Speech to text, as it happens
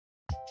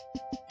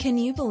Can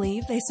you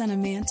believe they sent a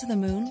man to the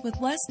moon with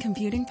less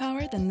computing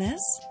power than this?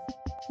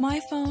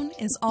 My phone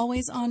is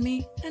always on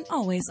me and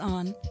always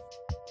on.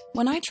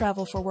 When I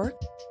travel for work,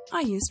 I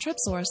use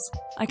TripSource.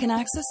 I can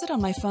access it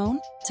on my phone,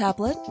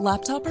 tablet,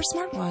 laptop, or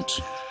smartwatch.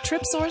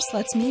 TripSource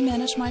lets me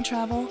manage my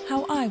travel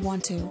how I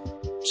want to.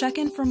 Check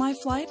in for my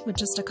flight with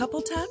just a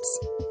couple taps?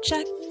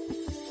 Check.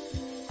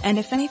 And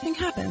if anything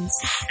happens,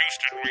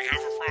 Houston, we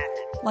have a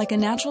problem. like a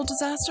natural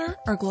disaster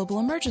or global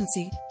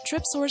emergency,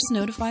 TripSource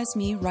notifies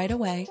me right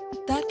away.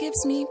 That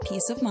gives me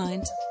peace of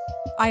mind.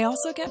 I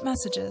also get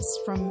messages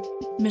from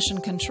Mission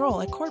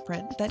Control at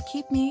corporate that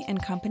keep me in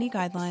company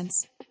guidelines.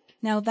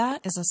 Now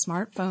that is a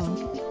smartphone.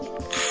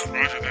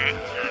 Roger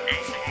that. You're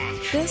due for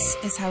lunch. This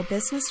is how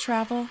business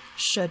travel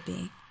should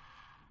be.